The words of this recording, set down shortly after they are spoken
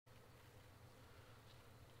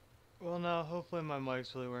Well, now hopefully my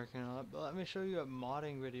mic's really working on it, but let me show you a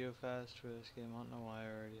modding video fast for this game. I don't know why I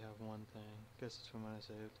already have one thing. Guess it's from when I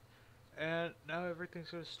saved. And now everything's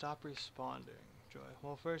gonna stop responding. Joy.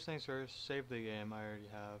 Well, first things first, save the game. I already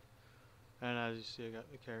have. And as you see, I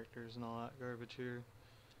got the characters and all that garbage here.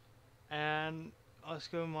 And let's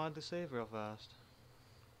go mod the save real fast.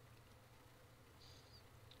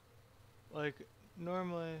 Like,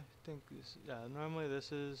 normally, normally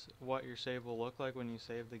this is what your save will look like when you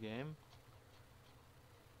save the game.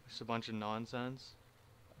 It's a bunch of nonsense.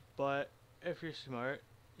 But if you're smart,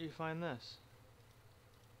 you find this.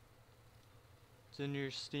 It's in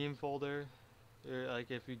your Steam folder. Like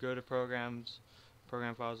if you go to programs,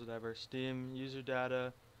 program files, whatever, Steam, user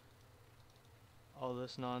data, all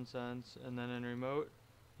this nonsense, and then in remote,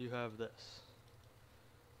 you have this.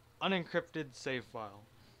 Unencrypted save file.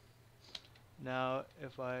 Now,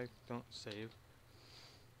 if I don't save,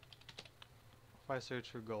 if I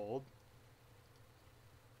search for gold,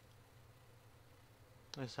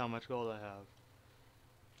 this is how much gold I have.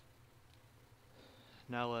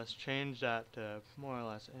 Now let's change that to more or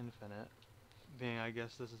less infinite, being I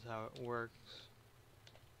guess this is how it works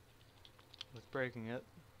with breaking it.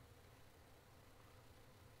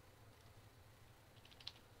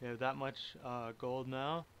 You have that much gold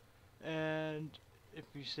now, and if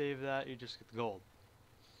you save that, you just get the gold.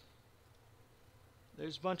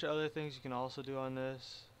 There's a bunch of other things you can also do on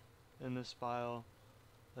this, in this file,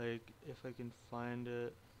 like if I can find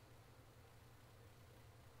it.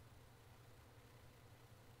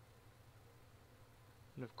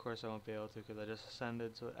 And of course I won't be able to because I just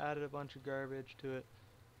ascended, so it added a bunch of garbage to it.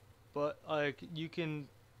 But like you can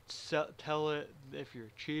tell it if you're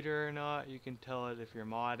a cheater or not, you can tell it if you're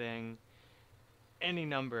modding, any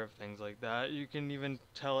number of things like that. You can even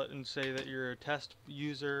tell it and say that you're a test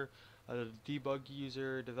user, a debug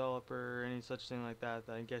user, developer, or any such thing like that.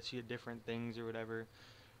 That gets you different things or whatever.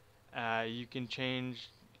 You can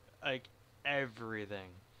change like everything.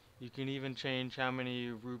 You can even change how many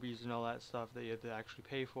rubies and all that stuff that you have to actually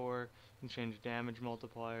pay for. You can change damage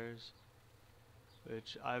multipliers,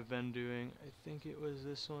 which I've been doing. I think it was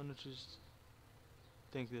this one, which is,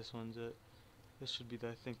 I think this one's it. This should be,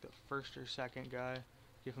 I think, the first or second guy.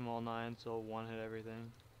 Give him all 9, so one hit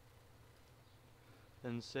everything.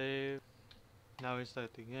 Then save. Now we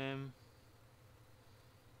start the game.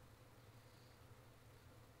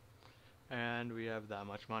 And we have that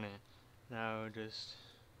much money. Now just...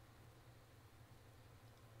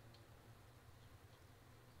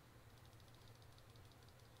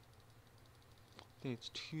 I think it's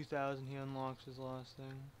 2,000 he unlocks his last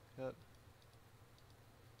thing. Yep.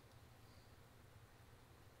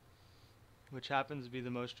 Which happens to be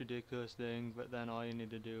the most ridiculous thing, but then all you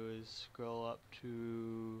need to do is scroll up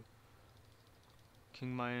to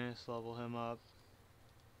King Minus, level him up.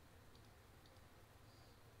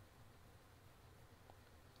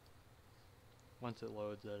 Once it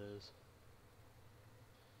loads, that is.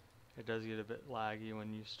 It does get a bit laggy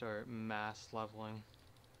when you start mass leveling.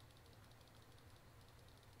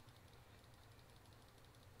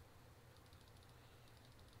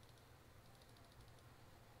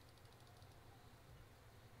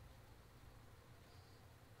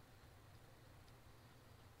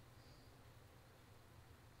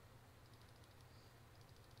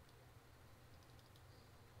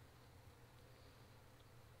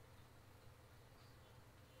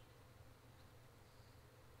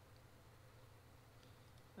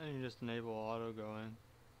 And you just enable auto going.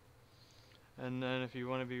 And then if you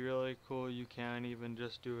want to be really cool, you can even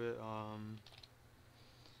just do it,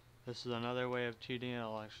 this is another way of cheating it.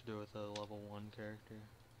 I'll actually do it with a level 1 character.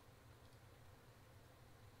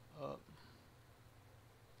 Up.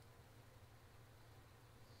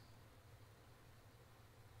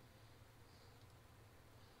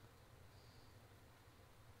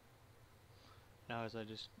 Now as I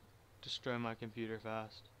just destroy my computer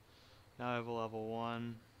fast. Now I have a level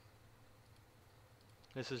 1.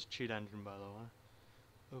 This is cheat engine, by the way.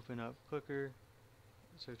 Open up clicker,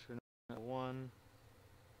 search for level 1.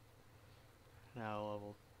 Now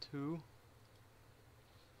level 2.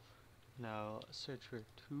 Now search for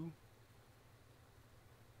 2.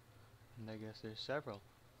 And I guess there's several.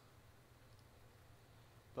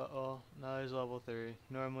 But oh, now there's level 3.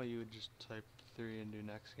 Normally you would just type 3 and do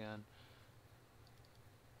next scan.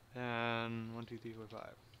 And 1, 2, 3, 4, 5.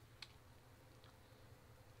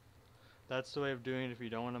 That's the way of doing it if you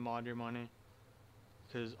don't want to mod your money.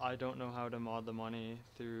 Because I don't know how to mod the money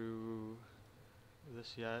through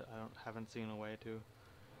this yet. Haven't seen a way to.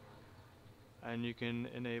 And you can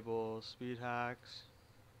enable speed hacks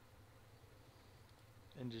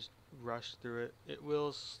and just rush through it. It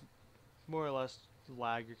will more or less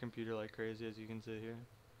lag your computer like crazy, as you can see here.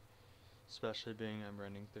 Especially being I'm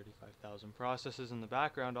running 35,000 processes in the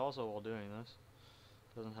background also while doing this.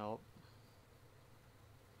 Doesn't help.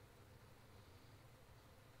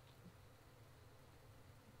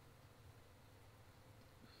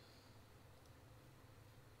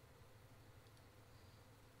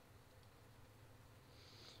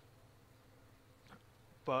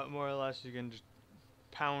 But more or less you can just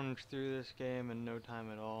pound through this game in no time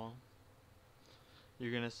at all.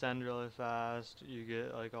 You're gonna send really fast, you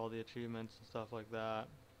get like all the achievements and stuff like that.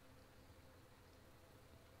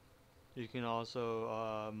 You can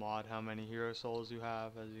also mod how many hero souls you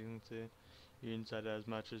have, as you can see. You can set as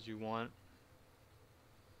much as you want.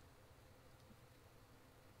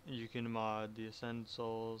 You can mod the Ascend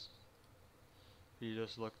souls. You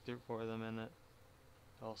just look through for them in it.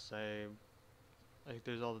 I'll say, like,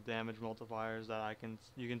 there's all the damage multipliers that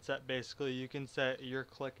you can set, basically you can set your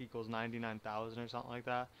click equals 99,000 or something like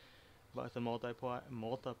that, but with a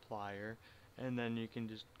multiplier, and then you can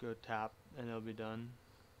just go tap and it'll be done.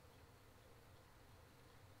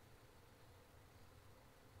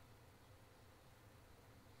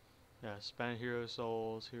 Yeah, spend hero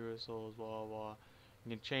souls, blah blah blah.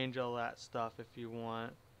 You can change all that stuff if you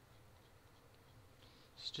want.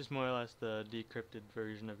 It's just more or less the decrypted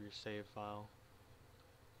version of your save file,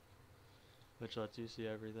 which lets you see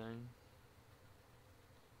everything.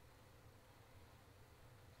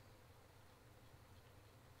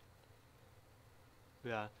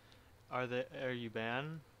 Yeah. Are you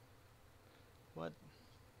banned? What?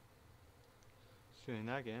 It's doing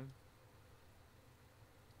that game.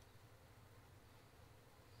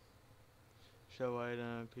 Show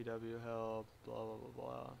item, PW help, blah blah blah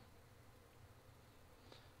blah.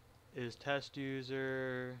 Is test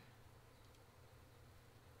user.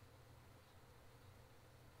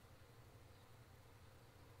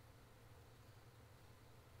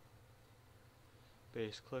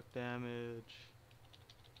 Base click damage.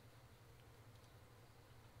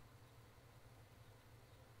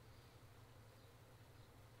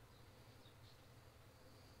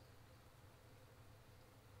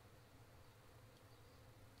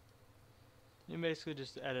 You basically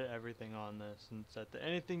just edit everything on this and set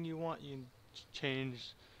anything you want. You can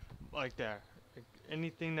change like there. Like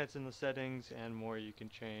anything that's in the settings and more you can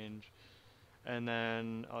change. And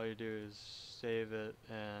then all you do is save it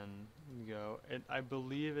and go. I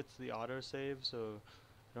believe it's the auto save, so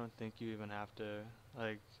I don't think you even have to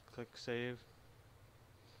like click save.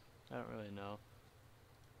 I don't really know.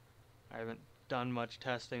 I haven't done much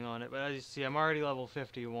testing on it, but as you see, I'm already level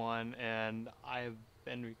 51, and I've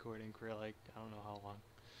been recording for like I don't know how long.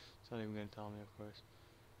 It's not even gonna tell me, of course.